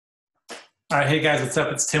All right, hey guys, what's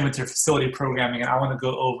up? It's Tim with your facility programming, and I want to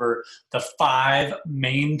go over the 5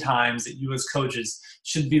 main times that you as coaches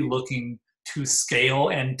should be looking to scale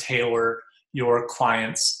and tailor your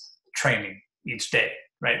clients' training each day,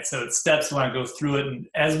 right? So it's steps. We want to go through it, and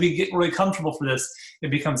as we get really comfortable for this,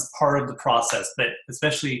 it becomes part of the process. But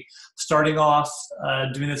especially starting off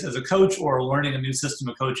doing this as a coach or learning a new system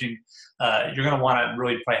of coaching, you're going to want to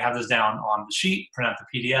really probably have this down on the sheet, print out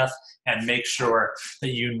the PDF, and make sure that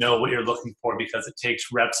you know what you're looking for, because it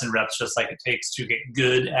takes reps and reps, just like it takes to get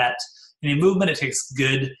good at any movement. It takes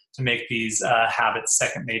good to make these habits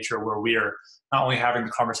second nature, where we are not only having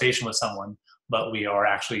the conversation with someone, but we are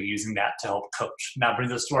actually using that to help coach. Now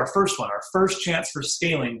brings us to our first one. Our first chance for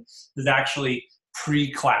scaling is actually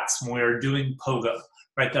pre-class, when we are doing POGO,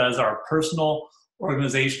 right? That is our personal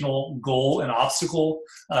organizational goal and obstacle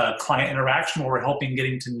client interaction, where we're helping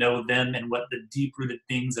getting to know them and what the deep-rooted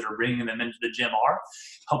things that are bringing them into the gym are,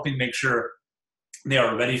 helping make sure they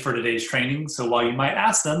are ready for today's training. So while you might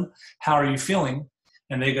ask them, how are you feeling?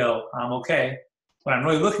 And they go, I'm okay. What I'm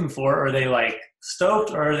really looking for, are they like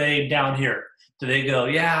stoked, or are they down here? Do they go,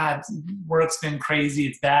 yeah, work's been crazy,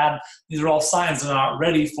 it's bad? These are all signs they're not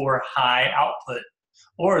ready for high output.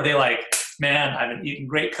 Or are they like, man, I've been eating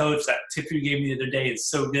great, coach. That tip you gave me the other day is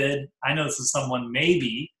so good. I know this is someone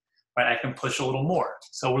maybe, right, I can push a little more.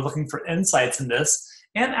 So we're looking for insights in this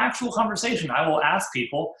and actual conversation. I will ask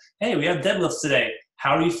people, hey, we have deadlifts today.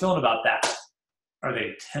 How are you feeling about that? Are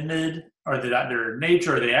they timid? Are they that their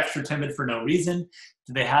nature? Are they extra timid for no reason?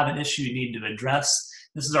 Do they have an issue you need to address?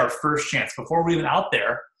 This is our first chance. Before we're even out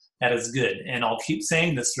there, that is good. And I'll keep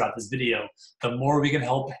saying this throughout this video. The more we can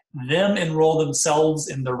help them enroll themselves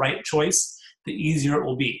in the right choice, the easier it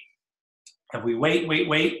will be. If we wait,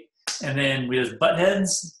 and then we just butt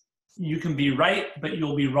heads, you can be right, but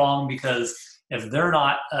you'll be wrong, because if they're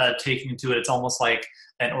not taking to it, it's almost like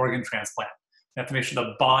an organ transplant. You have to make sure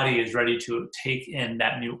the body is ready to take in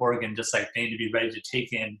that new organ, just like they need to be ready to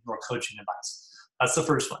take in your coaching advice. That's the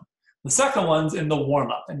first one. The second one's in the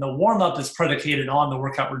warm-up, and the warm-up is predicated on the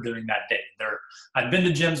workout we're doing that day. I've been to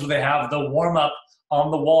gyms where they have the warm-up on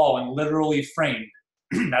the wall and literally framed.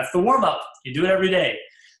 That's the warm-up. You do it every day.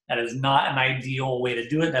 That is not an ideal way to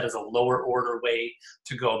do it. That is a lower order way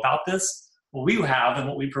to go about this. What we have and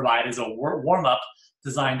what we provide is a warm-up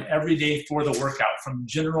designed every day for the workout, from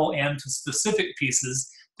general and to specific pieces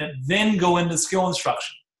that then go into skill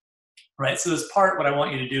instruction. Right, so this part, what I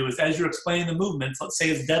want you to do is, as you're explaining the movements, let's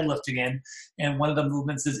say it's deadlift again, and one of the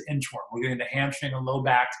movements is inchworm. We're getting the hamstring and low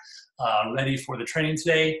back ready for the training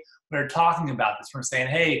today. We're talking about this. We're saying,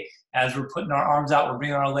 hey, as we're putting our arms out, we're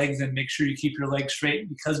bringing our legs in, make sure you keep your legs straight,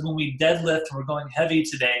 because when we deadlift and we're going heavy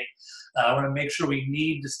today, we're gonna make sure we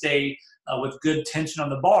need to stay with good tension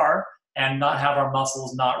on the bar and not have our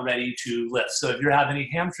muscles not ready to lift. So if you're having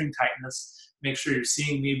any hamstring tightness, make sure you're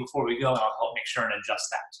seeing me before we go, and I'll help make sure and adjust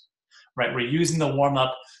that. Right, we're using the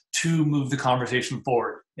warm-up to move the conversation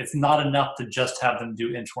forward. It's not enough to just have them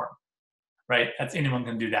do inchworm, right? Anyone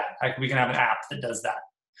can do that. We can have an app that does that.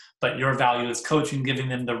 But your value is coaching, giving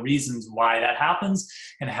them the reasons why that happens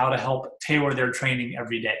and how to help tailor their training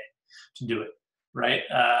every day to do it, right?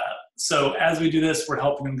 So as we do this, we're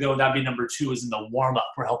helping them go. That'd be number 2, is in the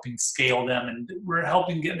warm-up. We're helping scale them, and we're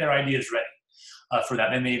helping get their ideas ready. For that.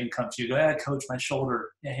 They may even come to you, go, hey, coach, my shoulder.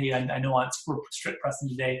 Hey, I know it's for strict pressing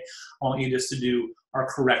today. I want you just to do our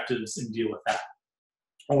correctives and deal with that.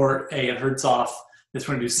 Or, hey, it hurts off. This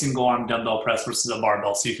we're going to do single arm dumbbell press versus a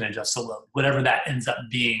barbell, so you can adjust the load. Whatever that ends up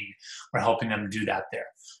being, we're helping them do that there.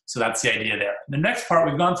 So that's the idea there. The next part,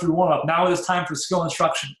 we've gone through warm up. Now it is time for skill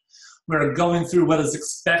instruction. We're going through what is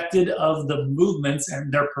expected of the movements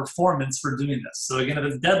and their performance for doing this. So again, if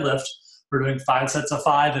it's deadlift, we're doing 5 sets of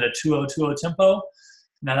 5 at a 2-0-2-0 tempo.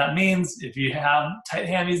 Now that means if you have tight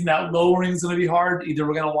hammies and that lowering is going to be hard, either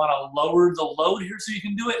we're going to want to lower the load here so you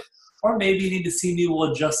can do it, or maybe you need to see me,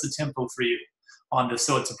 we'll adjust the tempo for you on this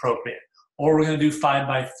so it's appropriate. Or we're going to do 5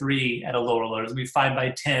 by 3 at a lower load. It's going to be 5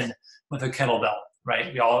 by 10 with a kettlebell,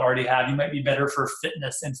 right? We all already have. You might be better for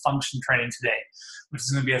fitness and function training today, which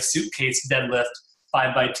is going to be a suitcase deadlift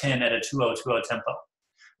 5 by 10 at a 2-0-2-0 tempo.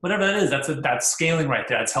 Whatever that is, that's scaling right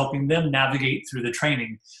there. It's helping them navigate through the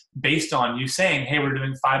training based on you saying, hey, we're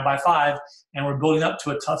doing 5 by 5 and we're building up to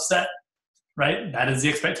a tough set, right? That is the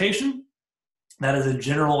expectation. That is a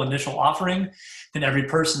general initial offering. Then every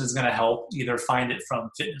person is going to help either find it from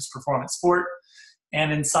fitness, performance, sport.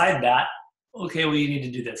 And inside that, okay, well, you need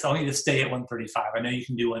to do this. I want you to stay at 135. I know you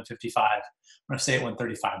can do 155. I'm going to stay at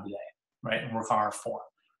 135 today, right? And work on our form.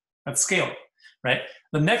 That's scaling, right?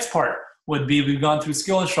 The next part, would be, we've gone through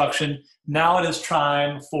skill instruction. Now it is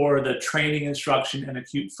time for the training instruction and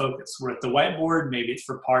acute focus. We're at the whiteboard. Maybe it's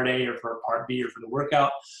for part A or for part B or for the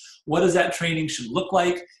workout. What does that training should look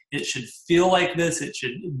like? It should feel like this. It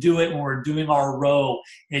should do it when we're doing our row.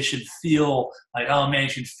 It should feel like, oh man,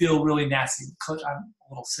 it should feel really nasty. Coach, I'm a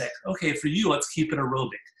little sick. Okay, for you, let's keep it aerobic.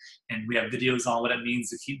 And we have videos on what it means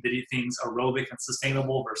to keep things aerobic and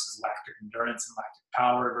sustainable versus lactic endurance and lactic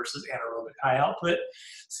power versus anaerobic high output.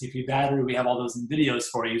 CP battery, we have all those in videos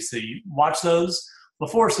for you. So you watch those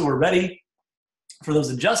before, so we're ready for those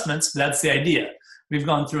adjustments. That's the idea. We've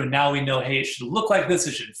gone through and now we know, hey, it should look like this.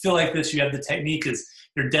 It should feel like this. You have the technique. Is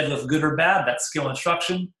your deadlift good or bad? That's skill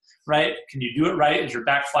instruction, right? Can you do it right? Is your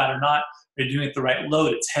back flat or not? Are you doing it the right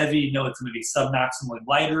load? It's heavy. You know it's going to be sub-maximally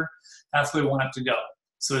lighter. That's where we want it to go.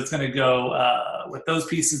 So it's going to go with those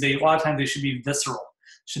pieces. A lot of times they should be visceral.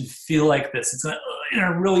 Should feel like this. It's going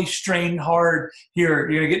to really strain hard here.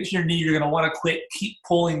 You're going to get to your knee. You're going to want to quit. Keep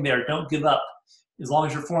pulling there. Don't give up. As long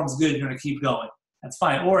as your form's good, you're going to keep going. That's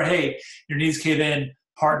fine. Or, hey, your knees cave in,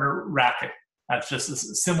 partner rack it. That's just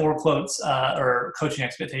similar quotes or coaching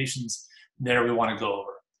expectations there we want to go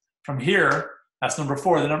over. From here, that's number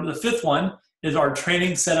 4. The 5th one is our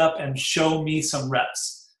training setup and show me some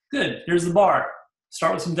reps. Good. Here's the bar.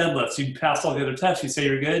 Start with some deadlifts. You pass all the other tests. You say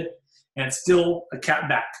you're good. And it's still a cat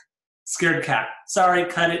back. Scared cat. Sorry,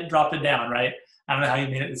 cut it, drop it down, right? I don't know how you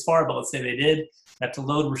made it this far, but let's say they did. That's a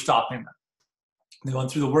load, we're stopping them. They're going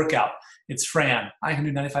through the workout. It's Fran. I can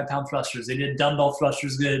do 95-pound thrusters. They did dumbbell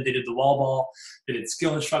thrusters good. They did the wall ball. They did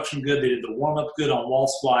skill instruction good. They did the warm-up good on wall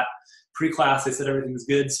squat. Pre-class, they said everything's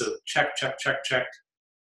good. So check, check, check, check.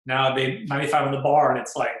 Now they 95 on the bar, and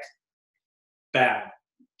it's like bad.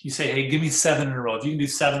 You say, hey, give me 7 in a row. If you can do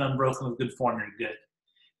 7 unbroken with good form, you're good.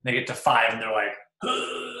 And they get to 5, and they're like,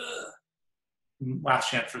 ugh. Last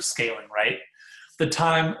chance for scaling, right? The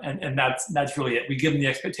time, and that's really it. We give them the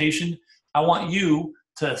expectation. I want you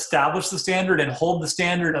to establish the standard and hold the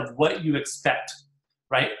standard of what you expect,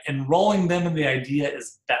 right? Enrolling them in the idea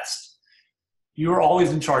is best. You're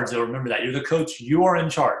always in charge, though. Remember that. You're the coach. You are in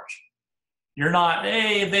charge. You're not,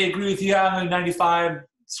 hey, if they agree with you, I'm going to 95,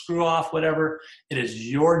 screw off, whatever. It is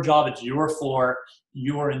your job. It's your floor.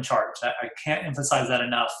 You are in charge. I can't emphasize that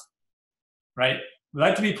enough, right? We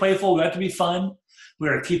like to be playful. We like to be fun. We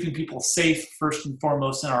are keeping people safe first and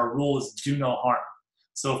foremost, and our rule is do no harm.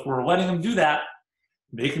 So if we're letting them do that,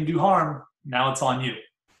 they can do harm. Now it's on you.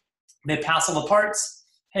 They pass all the parts.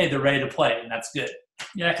 Hey, they're ready to play, and that's good.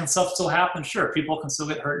 Yeah, can stuff still happen? Sure, people can still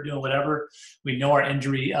get hurt doing whatever. We know our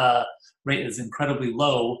injury rate is incredibly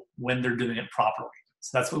low when they're doing it properly.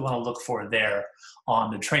 So that's what we want to look for there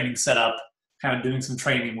on the training setup, kind of doing some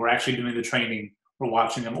training. We're actually doing the training. We're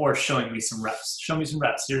watching them or showing me some reps. Show me some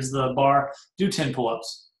reps. Here's the bar. Do 10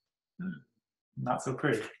 pull-ups. Not so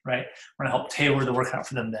pretty, right? We're going to help tailor the workout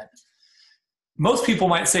for them then. Most people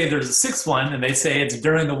might say there's a 6th one, and they say it's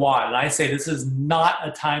during the WOD. And I say this is not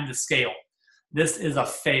a time to scale. This is a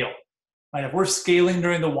fail. Right? If we're scaling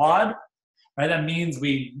during the WOD, right, that means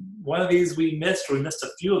one of these we missed, or we missed a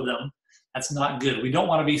few of them. That's not good. We don't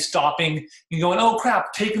want to be stopping and going, oh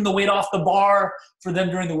crap, taking the weight off the bar for them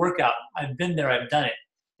during the workout. I've been there, I've done it.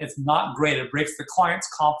 It's not great. It breaks the client's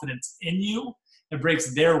confidence in you. It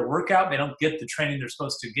breaks their workout. They don't get the training they're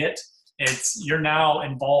supposed to get. You're now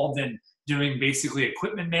involved in doing basically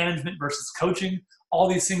equipment management versus coaching, all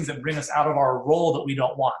these things that bring us out of our role that we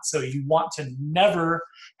don't want. So you want to never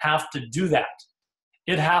have to do that.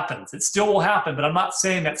 It happens. It still will happen, but I'm not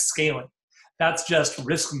saying that's scaling. That's just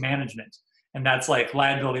risk management, and that's like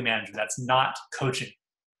liability management. That's not coaching.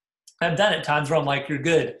 I've done it times where I'm like, you're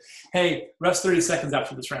good. Hey, rest 30 seconds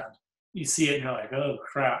after this round. You see it and you're like, oh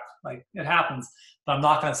crap. Like, it happens. But I'm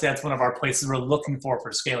not going to say that's one of our places we're looking for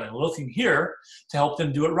scaling. We're looking here to help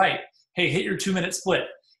them do it right. Hey, hit your 2-minute split.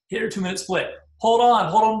 Hit your 2-minute split. Hold on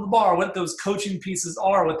to the bar. What those coaching pieces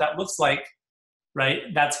are, what that looks like, right?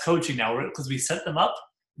 That's coaching now, because we set them up.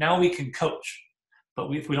 Now we can coach. But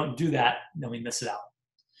if we don't do that, then we miss it out.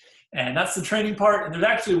 And that's the training part. And there's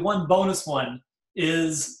actually one bonus one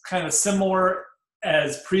is kind of similar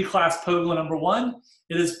as pre-class POGO number 1.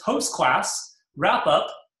 It is post-class wrap up,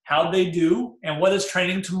 how'd they do, and what does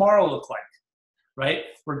training tomorrow look like, right?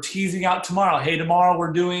 We're teasing out tomorrow. Hey, tomorrow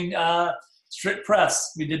we're doing strict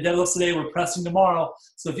press. We did deadlifts today. We're pressing tomorrow.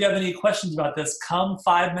 So if you have any questions about this, come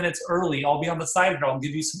 5 minutes early. I'll be on the side here. I'll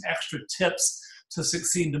give you some extra tips to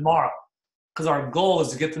succeed tomorrow. Because our goal is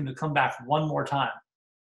to get them to come back one more time.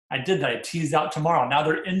 I did that. I teased out tomorrow. Now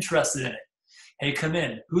they're interested in it. Hey, come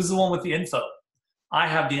in. Who's the one with the info? I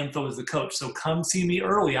have the info as the coach. So come see me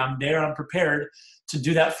early. I'm there. I'm prepared to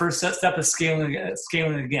do that first step of scaling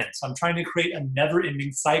again. So I'm trying to create a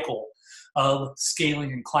never-ending cycle of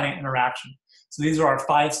scaling and client interaction. So these are our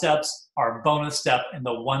 5 steps, our bonus step, and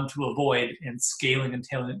the one to avoid in scaling and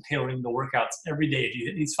tailoring the workouts every day. If you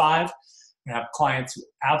hit these 5, you're going to have clients who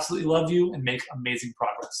absolutely love you and make amazing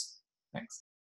progress. Thanks.